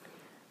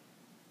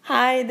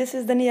Hi, this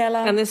is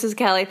Daniela. And this is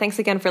Kelly. Thanks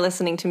again for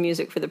listening to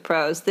Music for the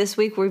Pros. This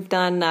week we've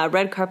done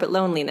Red Carpet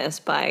Loneliness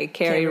by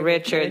Carrie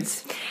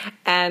Richards.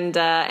 And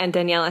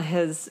Daniela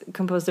has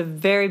composed a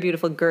very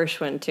beautiful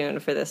Gershwin tune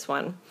for this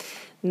one.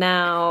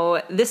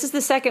 Now, this is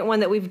the second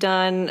one that we've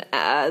done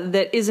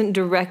that isn't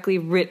directly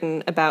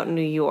written about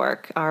New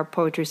York, our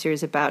poetry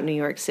series about New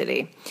York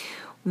City.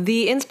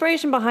 The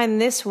inspiration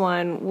behind this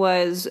one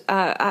was,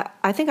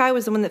 I think I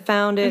was the one that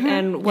found it,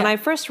 and when I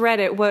first read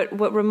it,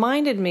 what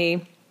reminded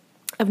me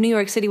of New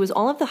York City was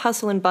all of the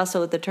hustle and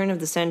bustle at the turn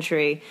of the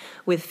century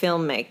with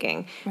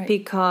filmmaking,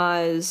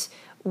 because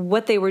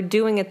what they were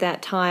doing at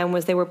that time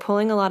was they were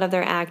pulling a lot of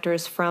their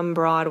actors from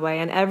Broadway,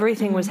 and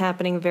everything was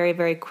happening very,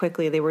 very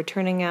quickly. They were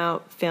turning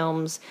out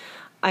films,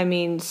 I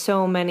mean,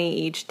 so many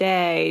each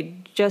day,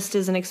 just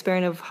as an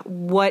experiment of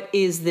what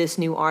is this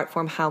new art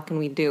form, how can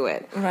we do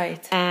it?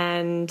 Right.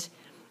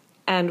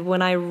 And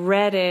when I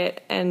read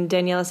it, and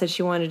Daniela said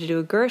she wanted to do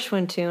a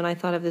Gershwin tune, I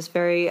thought of this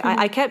very...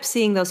 I kept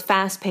seeing those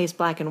fast-paced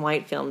black and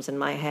white films in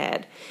my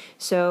head.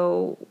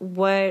 So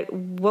what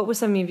was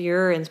some of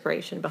your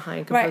inspiration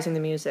behind composing the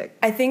music?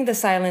 I think the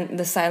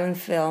silent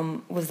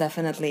film was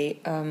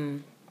definitely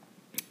an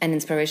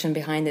inspiration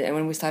behind it. And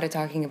when we started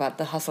talking about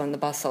the hustle and the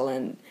bustle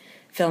and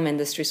film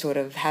industry sort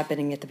of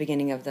happening at the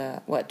beginning of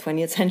the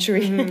 20th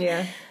century,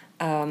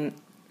 I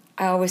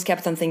always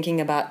kept on thinking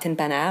about Tin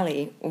Pan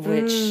Alley,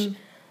 which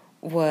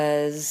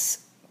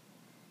was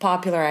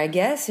popular, I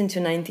guess, into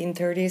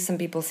 1930s. Some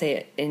people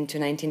say into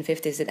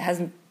 1950s. It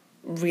hasn't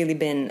really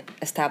been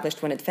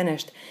established when it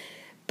finished,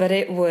 but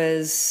it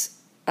was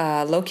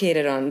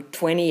located on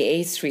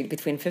 28th Street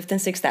between 5th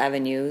and 6th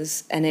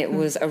Avenues, and it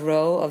was a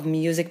row of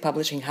music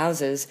publishing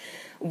houses,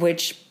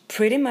 which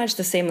pretty much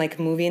the same like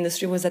movie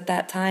industry was at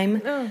that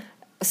time.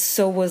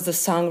 So was the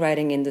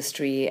songwriting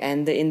industry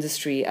and the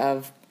industry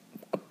of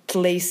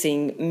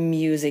placing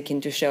music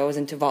into shows,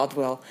 into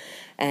vaudeville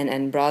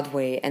and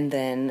Broadway, and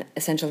then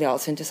essentially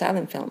also into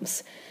silent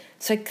films.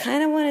 So I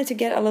kind of wanted to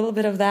get a little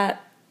bit of that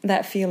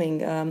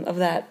feeling, of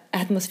that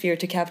atmosphere,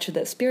 to capture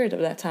the spirit of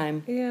that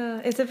time.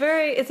 Yeah, it's a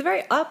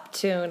very up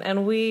tune, and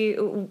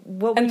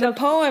the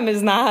poem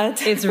is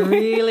not. It's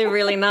really,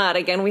 really not.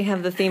 Again, we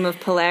have the theme of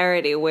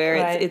polarity, where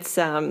it's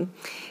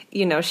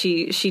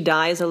she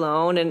dies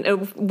alone,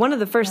 and one of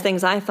the first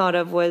things I thought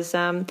of was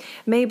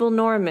Mabel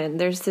Normand.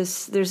 There's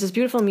this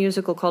beautiful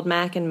musical called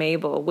Mac and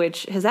Mabel,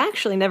 which has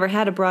actually never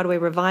had a Broadway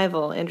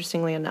revival,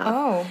 interestingly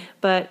enough.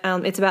 But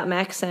it's about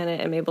Mac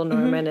Sennett and Mabel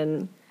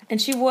Normand,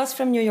 and she was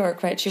from New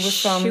York, right? She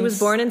was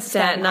born in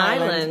Staten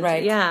Island,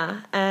 right?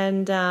 Yeah,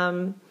 and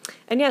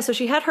so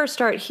she had her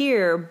start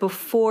here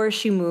before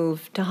she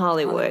moved to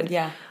Hollywood.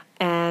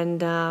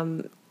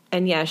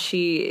 And yeah,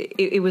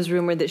 it was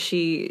rumored that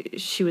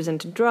she was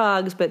into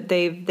drugs, but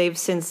they've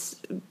since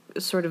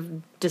sort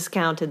of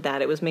discounted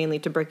that. It was mainly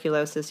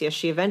tuberculosis. Yes,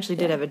 she eventually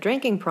did have a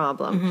drinking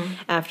problem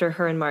after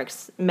her and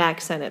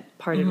Mac Sennett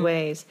parted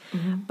ways.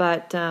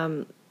 But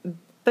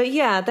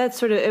yeah, that's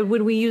sort of,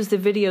 when we use the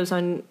videos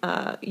on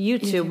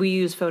YouTube, we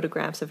use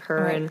photographs of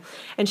her,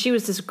 and she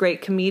was this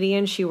great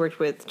comedian. She worked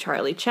with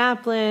Charlie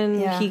Chaplin.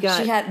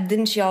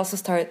 Didn't she also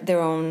start their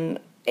own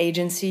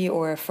agency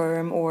or a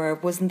firm, or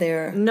wasn't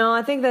there? No,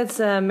 I think that's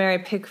Mary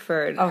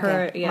Pickford.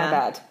 Okay, my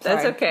bad. Sorry.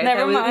 That's okay.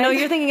 Never mind. No,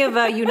 you're thinking of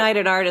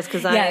United Artists,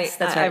 because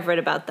I've read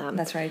about them.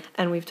 That's right.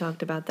 And we've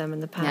talked about them in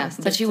the past.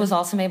 Yeah. But she was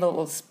also, Mabel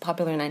was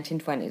popular in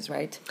 1920s,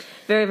 right?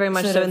 Very, very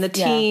much so in the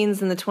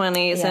teens and the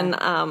 20s. Yeah. And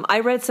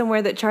I read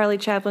somewhere that Charlie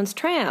Chaplin's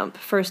Tramp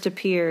first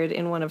appeared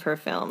in one of her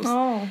films.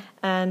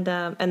 And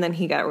then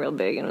he got real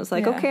big and was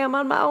like, okay, I'm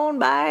on my own.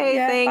 Bye.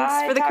 Thanks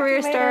bye. for the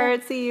career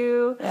start. See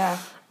you. Yeah.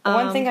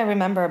 One thing I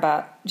remember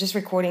about just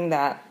recording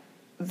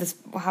this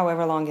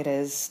however long it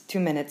is, 2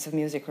 minutes of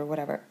music or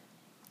whatever,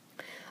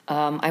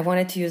 I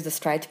wanted to use the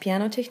stride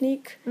piano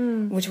technique,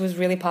 which was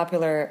really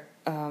popular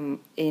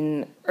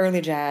in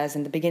early jazz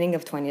in the beginning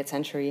of 20th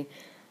century.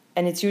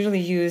 And it's usually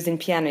used in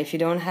piano if you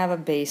don't have a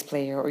bass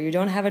player or you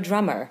don't have a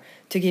drummer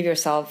to give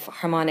yourself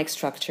harmonic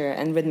structure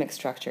and rhythmic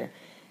structure.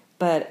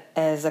 But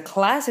as a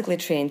classically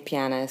trained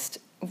pianist,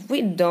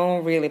 we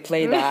don't really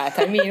play that.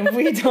 I mean,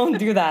 we don't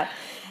do that.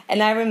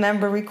 And I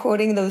remember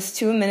recording those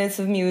 2 minutes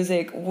of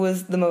music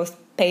was the most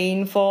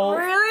painful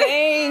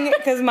thing,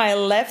 because my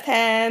left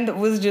hand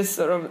was just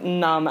sort of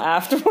numb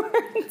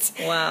afterwards.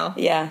 Wow.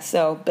 Yeah,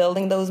 so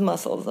building those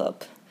muscles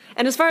up.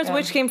 And as far as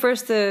which came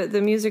first,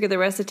 the music or the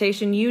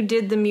recitation, you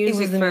did the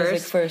music first.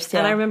 Music first, yeah.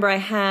 And I remember I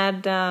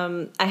had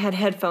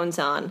headphones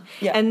on.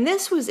 Yeah. And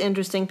this was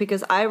interesting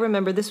because I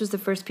remember this was the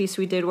first piece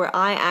we did where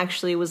I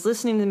actually was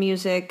listening to the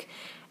music,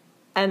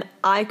 and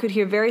I could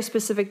hear very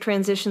specific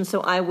transitions,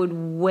 so I would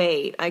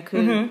wait. I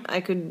could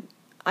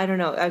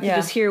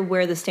just hear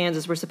where the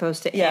stanzas were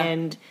supposed to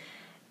end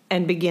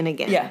and begin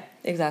again. Yeah,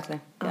 exactly.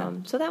 Yeah.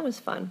 So that was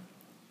fun.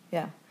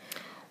 Yeah.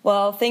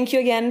 Well, thank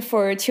you again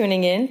for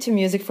tuning in to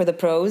Music for the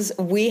Pros.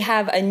 We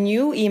have a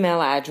new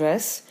email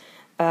address.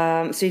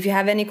 So if you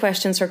have any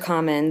questions or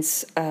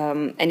comments,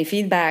 any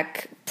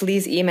feedback,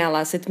 please email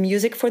us at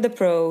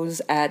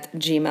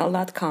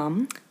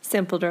musicforthepros@gmail.com.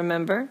 Simple to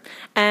remember.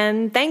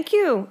 And thank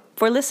you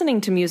for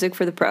listening to Music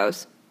for the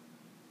Pros.